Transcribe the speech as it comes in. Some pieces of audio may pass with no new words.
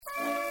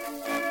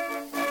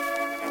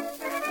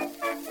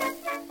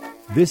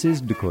This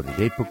is Dakota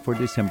Datebook for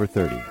December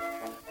 30th.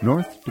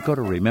 North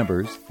Dakota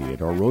remembers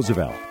Theodore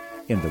Roosevelt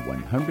in the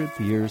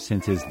 100th year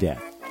since his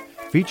death,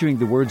 featuring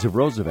the words of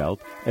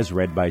Roosevelt as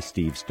read by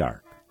Steve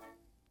Stark.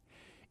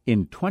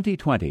 In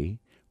 2020,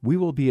 we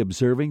will be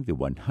observing the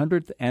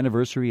 100th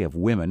anniversary of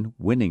women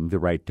winning the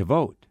right to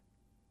vote.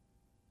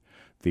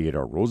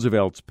 Theodore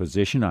Roosevelt's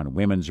position on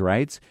women's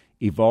rights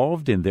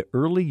evolved in the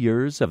early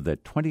years of the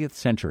 20th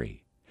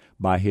century.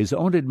 By his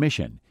own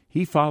admission,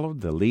 he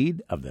followed the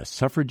lead of the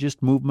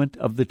suffragist movement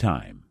of the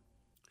time.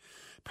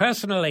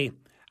 Personally,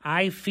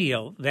 I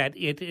feel that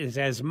it is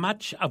as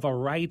much of a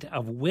right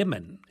of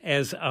women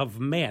as of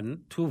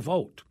men to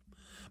vote.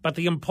 But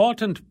the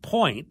important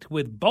point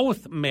with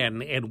both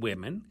men and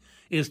women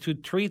is to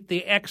treat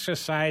the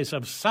exercise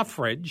of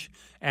suffrage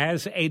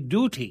as a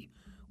duty,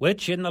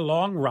 which in the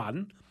long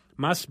run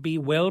must be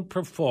well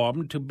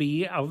performed to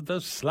be of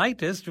the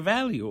slightest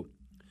value.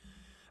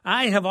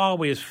 I have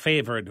always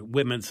favored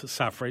women's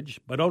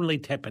suffrage, but only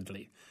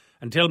tepidly,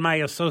 until my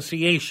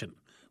association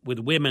with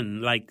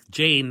women like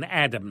Jane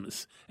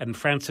Addams and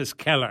Frances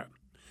Keller,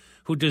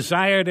 who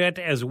desired it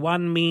as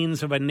one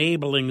means of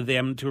enabling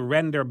them to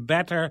render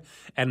better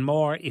and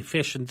more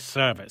efficient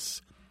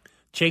service,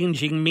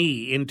 changing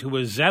me into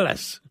a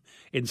zealous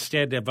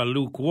instead of a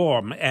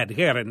lukewarm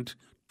adherent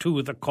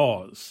to the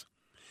cause.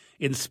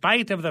 In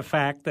spite of the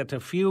fact that a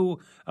few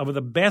of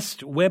the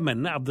best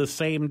women of the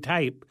same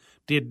type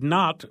did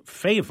not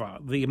favor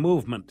the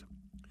movement.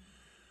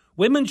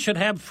 Women should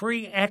have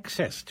free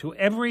access to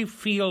every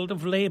field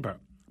of labor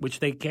which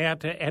they care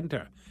to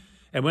enter,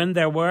 and when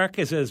their work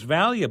is as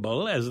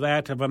valuable as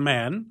that of a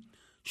man,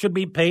 should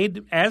be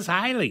paid as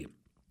highly.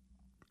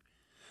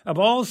 Of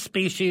all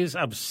species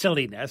of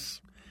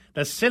silliness,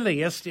 the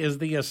silliest is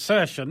the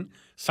assertion,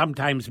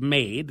 sometimes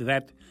made,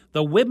 that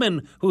the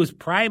woman whose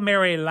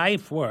primary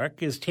life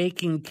work is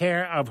taking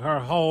care of her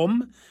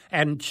home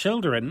and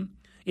children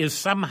is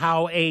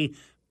somehow a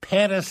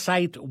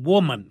parasite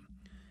woman.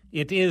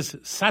 It is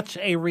such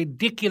a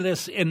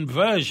ridiculous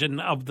inversion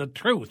of the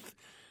truth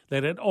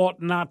that it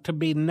ought not to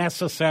be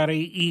necessary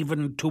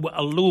even to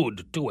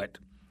allude to it.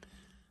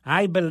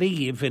 I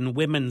believe in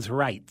women's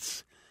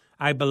rights.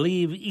 I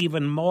believe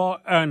even more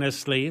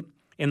earnestly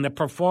in the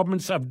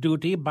performance of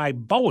duty by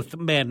both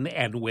men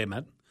and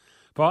women,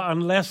 for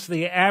unless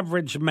the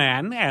average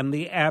man and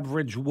the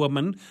average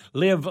woman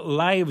live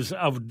lives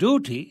of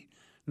duty,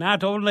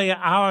 not only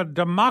our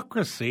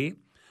democracy,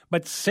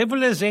 but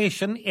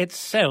civilization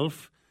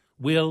itself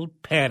will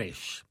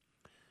perish.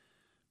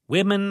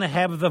 Women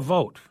have the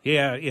vote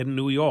here in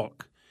New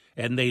York,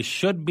 and they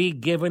should be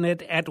given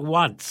it at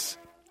once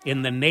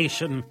in the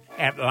nation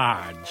at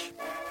large.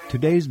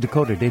 Today's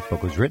Dakota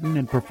Datebook was written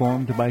and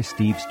performed by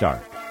Steve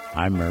Stark.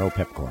 I'm Merrill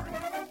Pepcorn.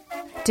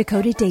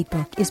 Dakota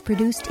Datebook is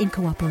produced in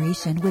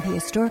cooperation with the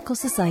Historical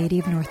Society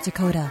of North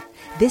Dakota.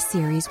 This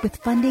series with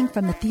funding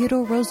from the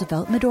Theodore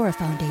Roosevelt Medora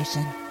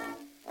Foundation.